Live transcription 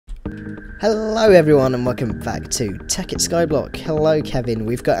Hello everyone and welcome back to Tekkit Skyblock. Hello Kevin,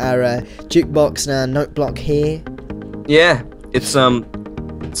 we've got our jukebox and our note block here. Yeah,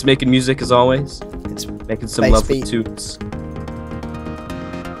 it's making music as always. It's Making some bass lovely beat. tunes.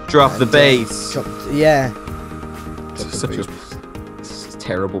 Drop the bass. Yeah. Such a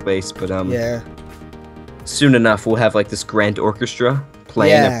terrible bass, but Yeah. soon enough we'll have like this grand orchestra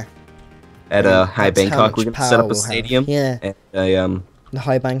playing Yeah. at High That's how Bangkok. We're much gonna set power up a we'll have. stadium. Yeah. And The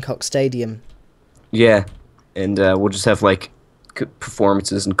High Bangkok Stadium. yeah, and we'll just have like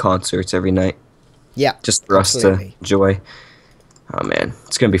performances and concerts every night. Yeah. Just for us to enjoy. Oh man,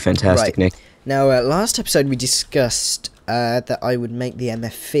 it's gonna be fantastic, Right. Nick. Now, last episode we discussed that I would make the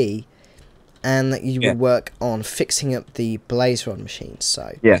MFE and that you would work on fixing up the blaze rod machines.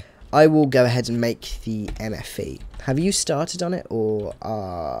 So Yeah. I will go ahead and make the MFE. Have you started on it, or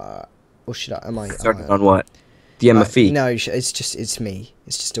should I? Am I Started on what? The MFE. No, it's me.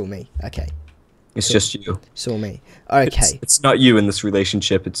 It's just all me. Okay. It's Cool. just you. It's all me. Okay. It's not you in this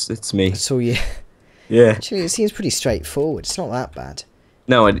relationship. It's me. It's all you. Yeah. Actually, it seems pretty straightforward. It's not that bad.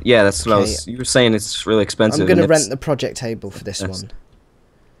 No, yeah, that's what I Okay. was. You were saying it's really expensive. I'm gonna and rent the project table for this Yes. one.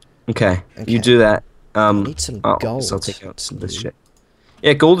 Okay, Okay. you do that. I need some I'll gold. take out some of this shit.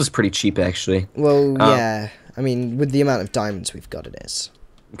 Yeah, gold is pretty cheap actually. Well, yeah. I mean, with the amount of diamonds we've got, it is.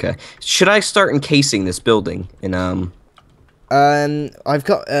 Okay, should I start encasing this building in I've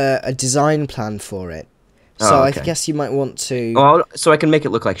got a design plan for it, so Oh, I okay. guess you might want to. so I can make it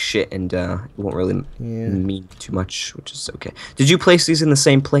look like shit and it won't really Yeah. mean too much, which is okay. Did you place these in the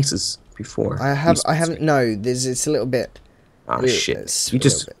same places before? I haven't. No, it's a little bit. Oh shit! It's You a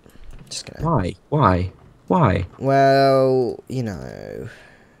just little bit. Just gonna. why? Well, you know.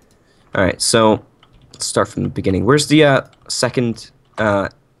 All right, so let's start from the beginning. Where's the second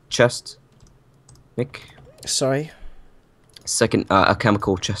chest, Nick? Sorry. Second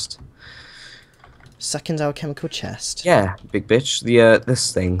alchemical chest. Second alchemical chest. Yeah, big bitch. The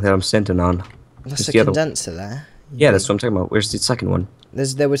this thing that I'm sending on. That's It's a the other one. condenser there. Yeah, that's what I'm talking about. Where's the second one?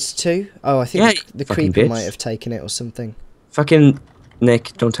 There was two. Oh, I think Yeah, the fucking creeper bitch. might have taken it or something. Fucking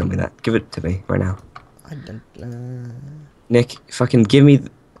Nick, don't tell me that. Give it to me right now. I don't. Nick, fucking give me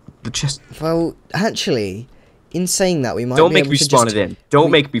the chest. Well, actually, in saying that, we might. Don't be make able me to spawn just, it in.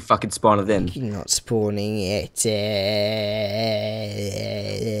 Don't make me fucking spawn it in. You're not spawning it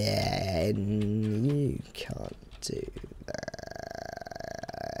in. You can't do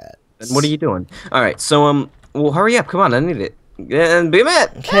that. And what are you doing? All right, so well, hurry up. Come on, I need it. And be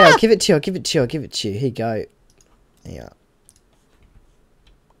met. Okay, I'll give it to you. I'll give it to you. I'll give it to you. Here you go. Yeah.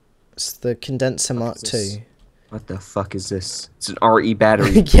 It's the condenser Mark II. What the fuck is this? It's an RE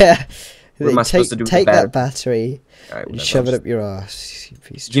battery. Yeah. What am I supposed to do with the Take battery? that battery All right, and whatever. shove it up your ass. You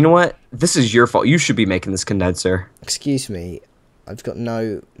piece of Do you know what? This is your fault. You should be making this condenser. Excuse me, I've got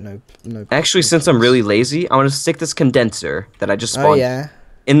no. Actually, since I'm really lazy, I want to stick this condenser that I just spawned Oh yeah.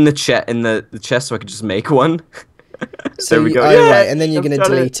 in the chest so I could just make one. So there we go. Oh Yay, right, and then you're I've gonna done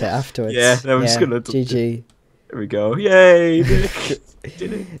delete it afterwards. Yeah, I'm just gonna delete GG. There we go. Yay! Nick.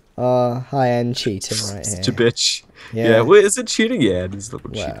 Did it. High-end cheating right here. Such a bitch. Yeah. Yeah. Well, is it cheating? Yeah, it is a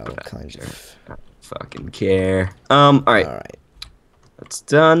little cheating. Well, but I kind don't of. care. I don't fucking care. All right. All right. That's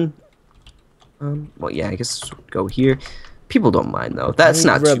done. Well, yeah, I guess we'll go here. People don't mind though. That's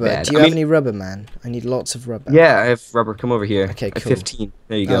not rubber. too bad. Do you have any rubber, man? I need lots of rubber. Yeah, I have rubber. Come over here. Okay, I have cool. 15.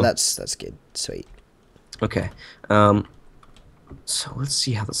 There you go. Oh, that's good. Sweet. Okay. So let's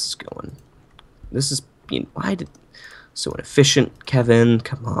see how this is going. This is being so inefficient, Kevin.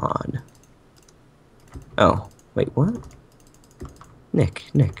 Come on. Oh, wait, what? Nick.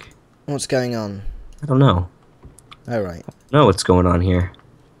 What's going on? I don't know. All right. Know what's going on here.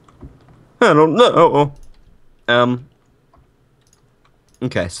 I don't know.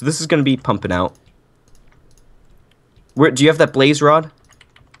 Okay, so this is gonna be pumping out. Where do you have that blaze rod?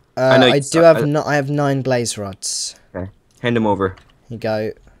 I know I you- do have I have 9 blaze rods. Okay, hand him over. Here you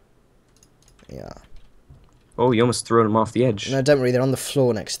go. Yeah. Oh, you almost threw him off the edge. No, don't worry. They're on the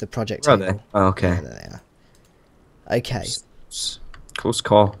floor next to the project Where are table. they? Oh, okay. Yeah, there they are. Okay. Close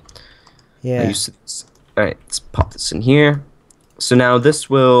call. Yeah. Alright, let's pop this in here. So now this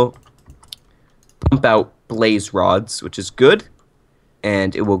will pump out blaze rods, which is good.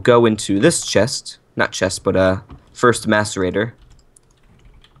 And it will go into this chest. Not chest, but first macerator.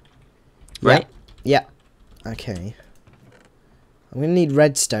 Right? Yeah. Okay. I'm gonna need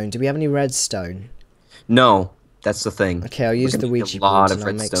redstone. Do we have any redstone? No, that's the thing. Okay, I'll use the gonna need a Ouija lot board of and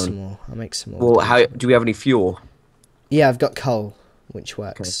I'll make redstone. some more. I'll make some more. Well, how do we have any fuel? Yeah, I've got coal, which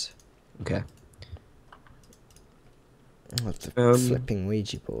works. Okay. Oh, the flipping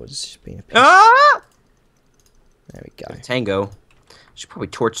Ouija board has just been a piece. Ah! There we go. Tango. Should probably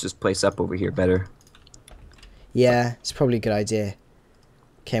torch this place up over here better. Yeah, it's probably a good idea.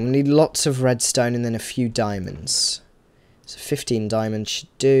 Okay, we need lots of redstone and then a few diamonds. So 15 diamonds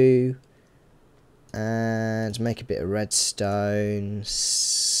should do. And make a bit of redstone.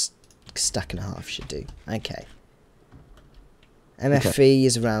 Stack and a half should do. Okay. MFE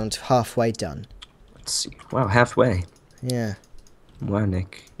is around halfway done. Let's see. Wow, halfway. Yeah. Wow,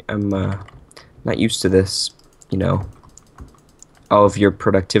 Nick. I'm not used to this, you know, all of your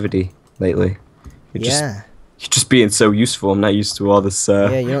productivity lately. You're just being so useful. I'm not used to all this.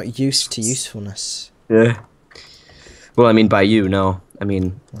 Yeah, you're not used to usefulness. Yeah. Well, I mean, by you, no. I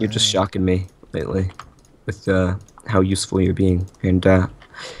mean, you're just shocking me lately with how useful you're being. And,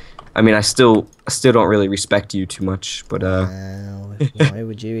 I mean, I still don't really respect you too much, but, Well, why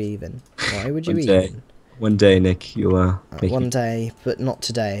would you even? Why would you even? One day, Nick, you'll, one day, but not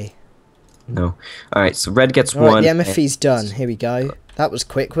today. No. Alright, so red gets All right, one. the MFE's done. Here we go. That was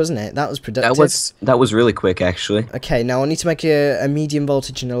quick, wasn't it? That was productive. That was really quick, actually. Okay, now I need to make a medium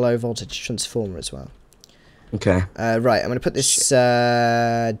voltage and a low voltage transformer as well. Okay. Right, I'm going to put this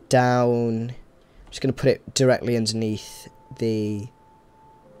down. I'm just going to put it directly underneath the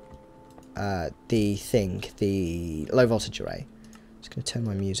thing, the low voltage array. Just going to turn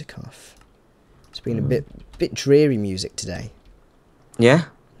my music off. It's been a bit dreary music today. Yeah?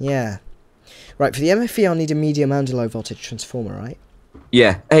 Yeah. Right, for the MFE I'll need a medium and a low voltage transformer, right?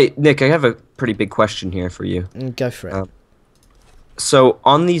 Yeah. Hey, Nick, I have a pretty big question here for you. Go for it. So,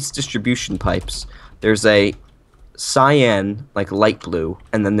 on these distribution pipes, there's a cyan, like light blue,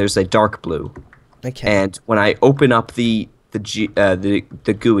 and then there's a dark blue. Okay. And when I open up the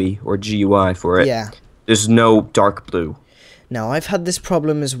GUI or GUI for it, there's no dark blue. Now, I've had this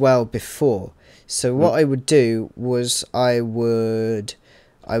problem as well before. So what I would do was I would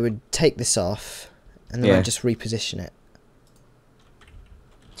take this off and then I'd just reposition it.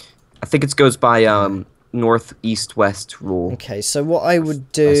 I think it goes by north, east, west rule. Okay, so what I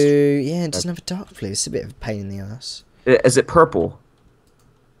would do... Yeah, it doesn't have a dark blue. It's a bit of a pain in the ass. Is it purple?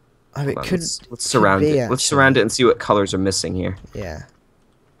 Oh, it could... Let's surround it. Let's surround it and see what colors are missing here. Yeah.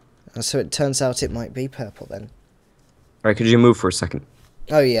 So it turns out it might be purple then. Alright, could you move for a second?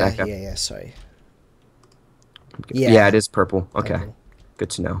 Oh, yeah, yeah, sorry. Yeah, it is purple. Okay, good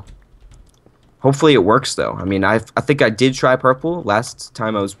to know. Hopefully it works, though. I mean, I think I did try purple last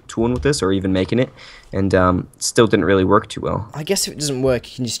time I was tooling with this, or even making it, and it still didn't really work too well. I guess if it doesn't work,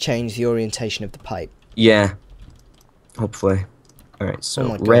 you can just change the orientation of the pipe. Yeah, hopefully. Alright, so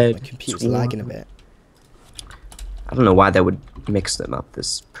my God, red. my computer's lagging a bit. I don't know why that would mix them up.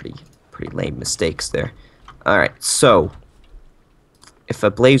 This pretty lame mistakes there. Alright, so if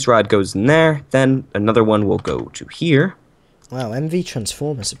a blaze rod goes in there, then another one will go to here. Wow, MV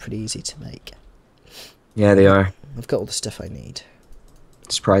transformers are pretty easy to make. Yeah, they are. I've got all the stuff I need.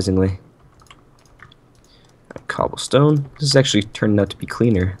 Surprisingly. Cobblestone. This is actually turning out to be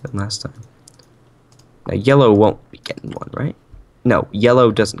cleaner than last time. Now, yellow won't be getting one, right? No,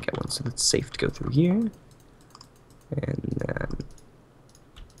 yellow doesn't get one, so it's safe to go through here. And then...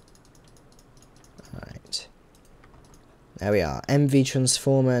 Alright. There we are. MV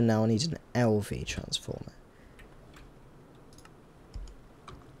transformer. Now I need an LV transformer.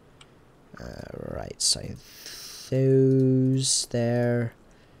 Right, so those there,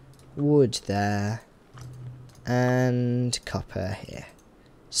 wood there, and copper here.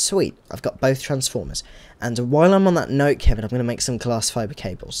 Sweet, I've got both transformers. And while I'm on that note, Kevin, I'm going to make some glass fiber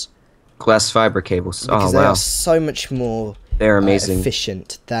cables. Glass fiber cables. Because they are so much more they're amazing.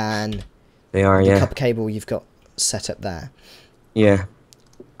 Efficient than the copper cable you've got set up there. Yeah.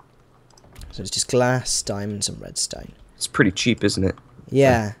 So it's just glass, diamonds, and redstone. It's pretty cheap, isn't it?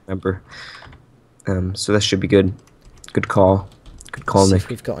 Yeah. I remember. So that should be good. Good call. Good call, Nick. If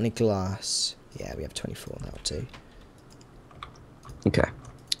we've got any glass. Yeah, we have 24. That'll do. Okay.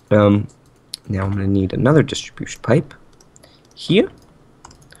 Now I'm going to need another distribution pipe here.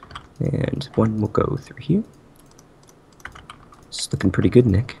 And one will go through here. It's looking pretty good,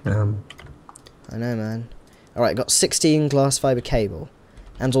 Nick. I know, man. Alright, got 16 glass fiber cable.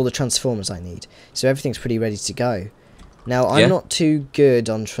 And all the transformers I need. So everything's pretty ready to go. Now, I'm not too good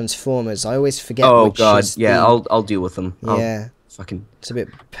on transformers. I always forget which is I'll deal with them. Yeah. Fucking... It's a bit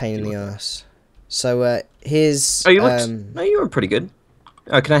pain in the ass. So, here's... Oh, no, you were pretty good.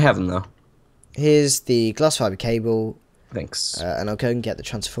 Can I have them, though? Here's the glass fiber cable. Thanks. And I'll go and get the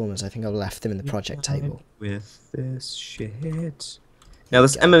transformers. I think I've left them in the project table. With this shit. Now,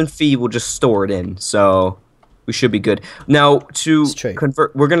 this MFE will just store it in, so... we should be good. Now, to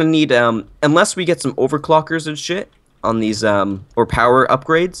convert... we're going to need... unless we get some overclockers and shit... on these or power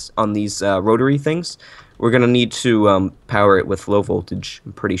upgrades on these rotary things, we're gonna need to power it with low voltage.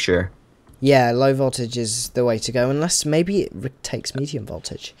 I'm pretty sure. Yeah, low voltage is the way to go, unless maybe it takes medium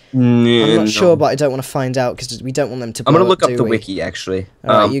voltage. Mm, I'm not no. sure, but I don't want to find out because we don't want them to blow I'm gonna look up, up do the we? wiki actually.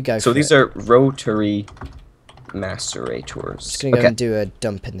 Alright, you go So for these it. are rotary macerators. Just gonna go and do a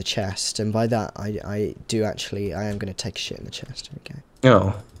dump in the chest, and by that I am gonna take a shit in the chest. Okay.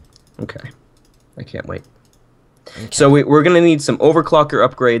 Oh, okay. I can't wait. Okay. So we're gonna need some overclocker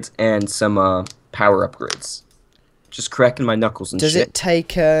upgrades and some power upgrades. Just cracking my knuckles and Does shit. it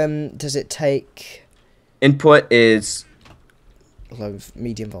take Input is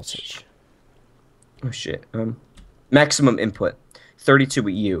medium voltage? oh shit. Maximum input 32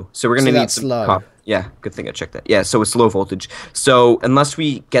 EU. So we're gonna need that's some low. Yeah, good thing I checked that. Yeah, so it's low voltage. So unless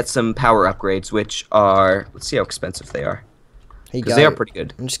we get some power upgrades, which are let's see how expensive they are. Here you Because go. they are pretty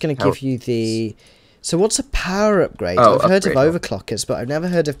good. I'm just gonna Power give you the. So what's a power upgrade? Oh, I've heard of upgrade. overclockers, but I've never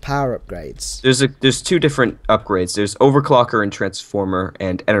heard of power upgrades. There's two different upgrades. There's overclocker and transformer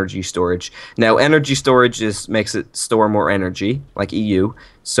and energy storage. Now energy storage makes it store more energy, like EU,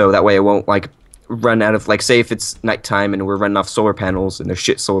 so that way it won't like run out of like say if it's nighttime and we're running off solar panels and there's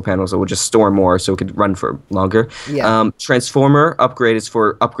shit solar panels, it will just store more so it could run for longer. Yeah. Transformer upgrade is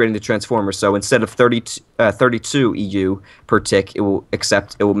for upgrading the transformer. So instead of 32 EU per tick, it will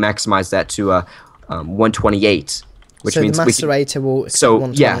maximize that to 128, which so means the we can, macerator will accept so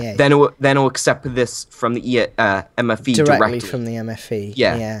 128. yeah, then it'll accept this from the MFE directly from the MFE.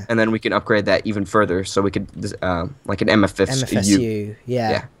 Yeah, and then we can upgrade that even further, so we could like an MFSU. MFSU.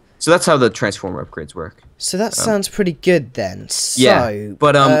 Yeah. So that's how the transformer upgrades work. So that sounds pretty good then. So, Yeah,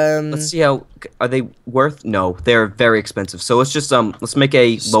 but let's see how are they worth? No, they're very expensive. So let's just let's make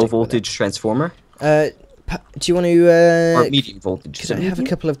a low voltage transformer do you want to? or medium voltage. Could I have a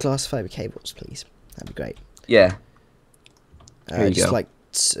couple of glass fiber cables, please? That'd be great. Yeah, here you just go. like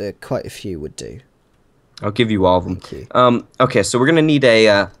quite a few would do. I'll give you all of them. Thank you. Okay, so we're gonna need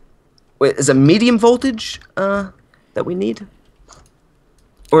a wait. Is a medium voltage that we need?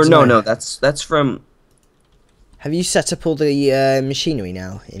 Or Sorry. no, that's from. Have you set up all the machinery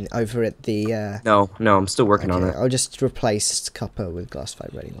now over at the? No, I'm still working on it. I'll just replace copper with glass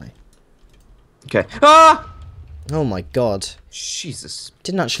fiber anyway. Okay. Ah! Oh my god! Jesus.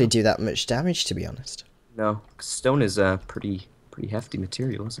 Didn't actually do that much damage, to be honest. No, stone is pretty hefty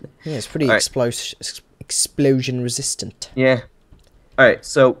material, isn't it? Yeah, it's pretty All right. explosion resistant. Yeah. All right,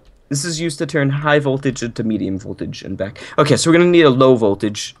 so this is used to turn high voltage into medium voltage and back. Okay, so we're gonna need a low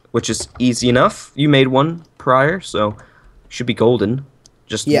voltage, which is easy enough. You made one prior, so should be golden.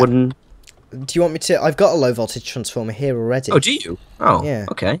 Just Yeah. wooden. Do you want me to? I've got a low voltage transformer here already. Oh, do you? Oh, Yeah.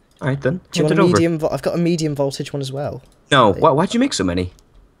 Okay. All right then. Do you want Hand a it over. medium? I've got a medium voltage one as well. No. Why'd you make so many?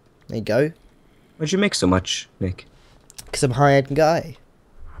 There you go. Why'd you make so much, Nick? Because I'm a high-end guy.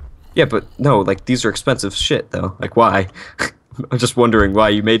 Yeah, but no, like these are expensive shit though. Like why? I'm just wondering why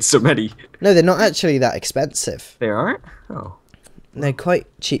you made so many. No, they're not actually that expensive. They aren't? Oh. They're quite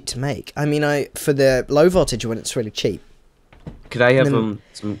cheap to make. I mean, for the low voltage one, it's really cheap. Could I have then-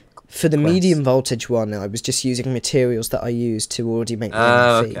 some For the Glass. medium voltage one, I was just using materials that I used to already make the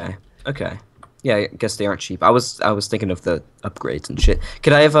Oh, MFE. okay. Okay. Yeah, I guess they aren't cheap. I was thinking of the upgrades and shit.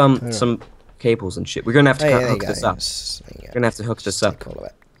 Could I have some cables and shit? We're gonna have to Oh, yeah, there you hook go. this up. Yes, there you go. We're gonna have to hook this Just up, take all of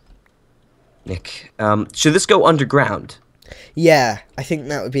it. Nick. Should this go underground? Yeah, I think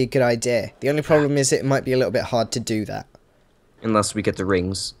that would be a good idea. The only problem is it might be a little bit hard to do that. Unless we get the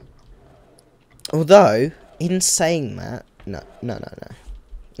rings. Although, in saying that,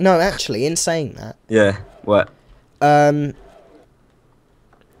 no, actually, in saying that, Yeah. What? um,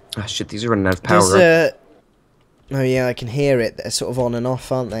 Oh shit, these are running out of power. there's oh yeah, I can hear it. They're sort of on and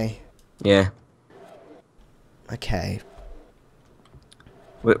off, aren't they? Yeah. Okay.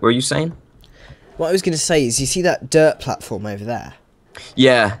 What were you saying? What I was going to say is, you see that dirt platform over there?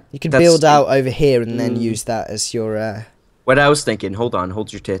 Yeah. You can that's- build out over here and then use that as your, What I was thinking. Hold on.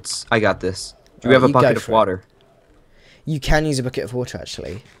 Hold your tits. I got this. Do we Alright, have a you go bucket of for it. water? You can use a bucket of water,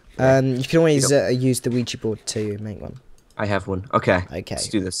 actually. Yeah. You can always use the Ouija board to make one. I have one. Okay. Okay. Let's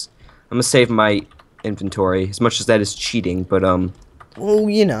do this. I'm gonna save my inventory. As much as that is cheating, but Well,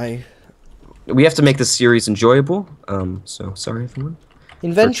 you know, we have to make this series enjoyable. So sorry everyone.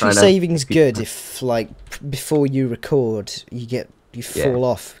 inventory trying to saving's be- good if, like, before you record, you Yeah. fall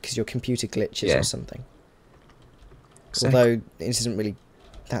off because your computer glitches Yeah. or something. Exactly. Although it isn't really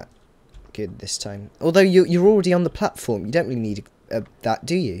that good this time. Although you're already on the platform, you don't really need that,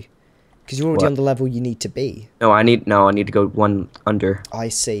 do you? Because you're already What? on the level you need to be. No, I need to go one under. I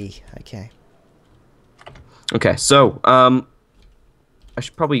see. Okay. Okay, so I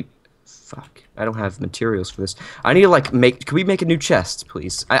should probably Fuck. I don't have materials for this. I need to, like, Can we make a new chest,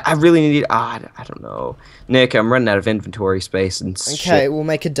 please? I really need... I don't know. Nick, I'm running out of inventory space and Okay, shit. we'll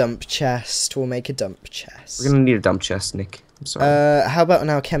make a dump chest. We're gonna need a dump chest, Nick. I'm sorry. How about an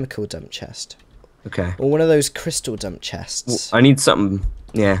alchemical dump chest? Okay. Or one of those crystal dump chests. Well, I need something...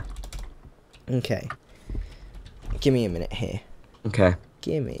 Yeah. Okay. Give me a minute here. Okay.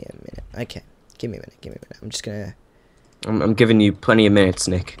 Give me a minute. Okay. Give me a minute. I'm just gonna... I'm giving you plenty of minutes,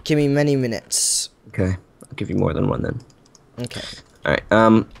 Nick. Give me many minutes. Okay. I'll give you more than one, then. Okay. Alright,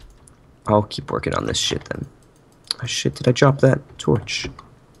 I'll keep working on this shit, then. Oh, shit, did I drop that torch?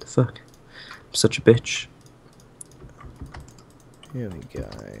 The fuck? I'm such a bitch. Here we go.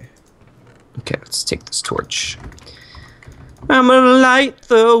 Okay, let's take this torch. I'm gonna light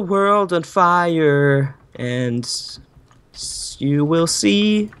the world on fire, and you will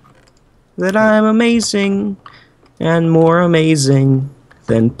see that I'm amazing, and more amazing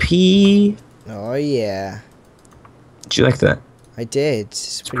than pee. Oh, yeah. Did you like that? I did.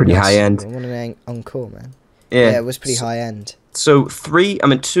 It's pretty nice. high end. I want an encore, man. Yeah, it was pretty high end. So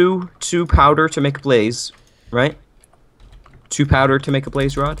two powder to make a blaze, right? 2 powder to make a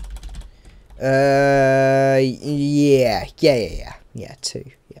blaze rod. Yeah, 2,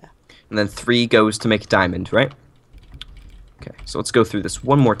 yeah. And then 3 goes to make a diamond, right? Okay, so let's go through this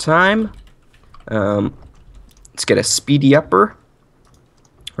one more time. Let's get a speedy upper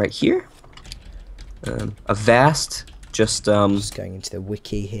right here. A vast, just going into the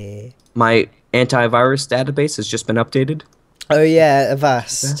wiki here. My antivirus database has just been updated. Oh yeah,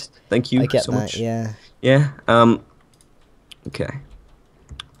 Avast. Thank you I get so that, much. yeah. Yeah. Okay.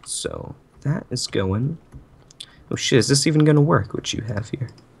 So that is going. Oh shit! Is this even gonna work? What you have here?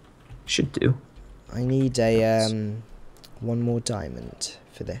 Should do. I need a one more diamond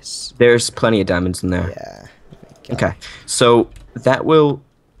for this. There's plenty of diamonds in there. Yeah. Okay. So that will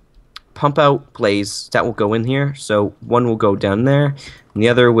pump out blaze. That will go in here. So one will go down there, and the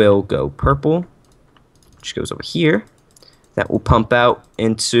other will go purple, which goes over here. That will pump out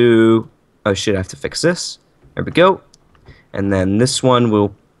into... Oh shit, I have to fix this. There we go. And then this one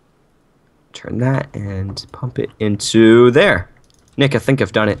will turn that and pump it into there. Nick, I think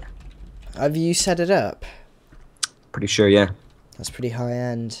I've done it. Have you set it up? Pretty sure, yeah. That's pretty high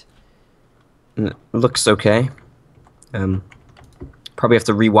end. It looks okay. Probably have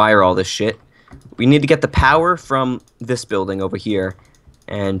to rewire all this shit. We need to get the power from this building over here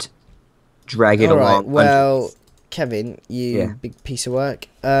and drag it along. Well, Kevin, you big piece of work.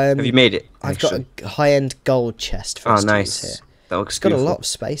 Have you made it? I've got a high-end gold chest for us to use here. That looks It's got beautiful. a lot of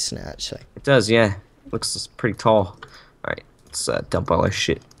space now, actually. It does, yeah. Looks pretty tall. Alright, let's dump all our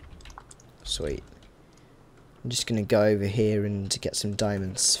shit. Sweet. I'm just going to go over here and get some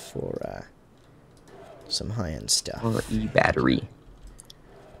diamonds for some high-end stuff. Oh, e-battery.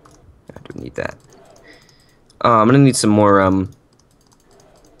 I don't need that. I'm going to need some more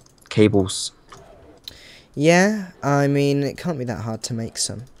cables. Yeah, I mean, it can't be that hard to make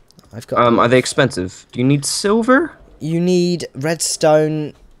some. I've got. Are they expensive? Do you need silver? You need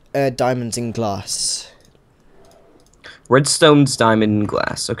redstone, diamonds, and glass. Redstone's diamond and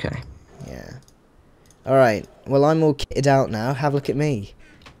glass. Okay. Yeah. All right. Well, I'm all kitted out now. Have a look at me.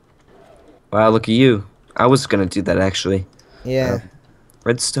 Wow, look at you. I was gonna do that actually. Yeah.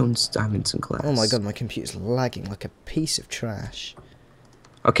 Redstone's diamonds and glass. Oh my god, my computer's lagging like a piece of trash.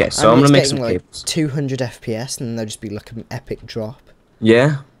 Okay, so I'm gonna make some like cables. 200 FPS, and then there'll just be like an epic drop.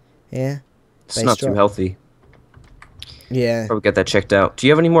 Yeah. Yeah. It's Base not drop. too healthy. Yeah. Probably get that checked out. Do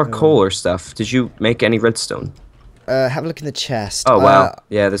you have any more coal or stuff? Did you make any redstone? Have a look in the chest. Oh wow.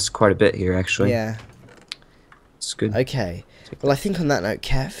 Yeah, there's quite a bit here actually. Yeah. It's good. Okay. Well, I think on that note,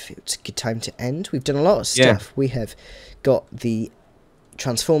 Kev, it's a good time to end. We've done a lot of stuff. Yeah. We have got the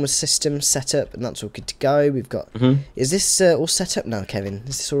transformer system set up, and that's all good to go. We've got... Is this all set up now, Kevin?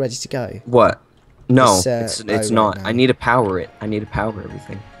 Is this all ready to go? What? No, This, it's oh, not. right, I no. need to power it. I need to power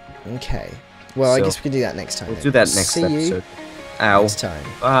everything. Okay. Well, I So, guess we can do that next time. We'll then. do that next See episode. you Ow. next time.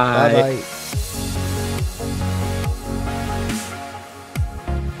 Bye. Bye-bye.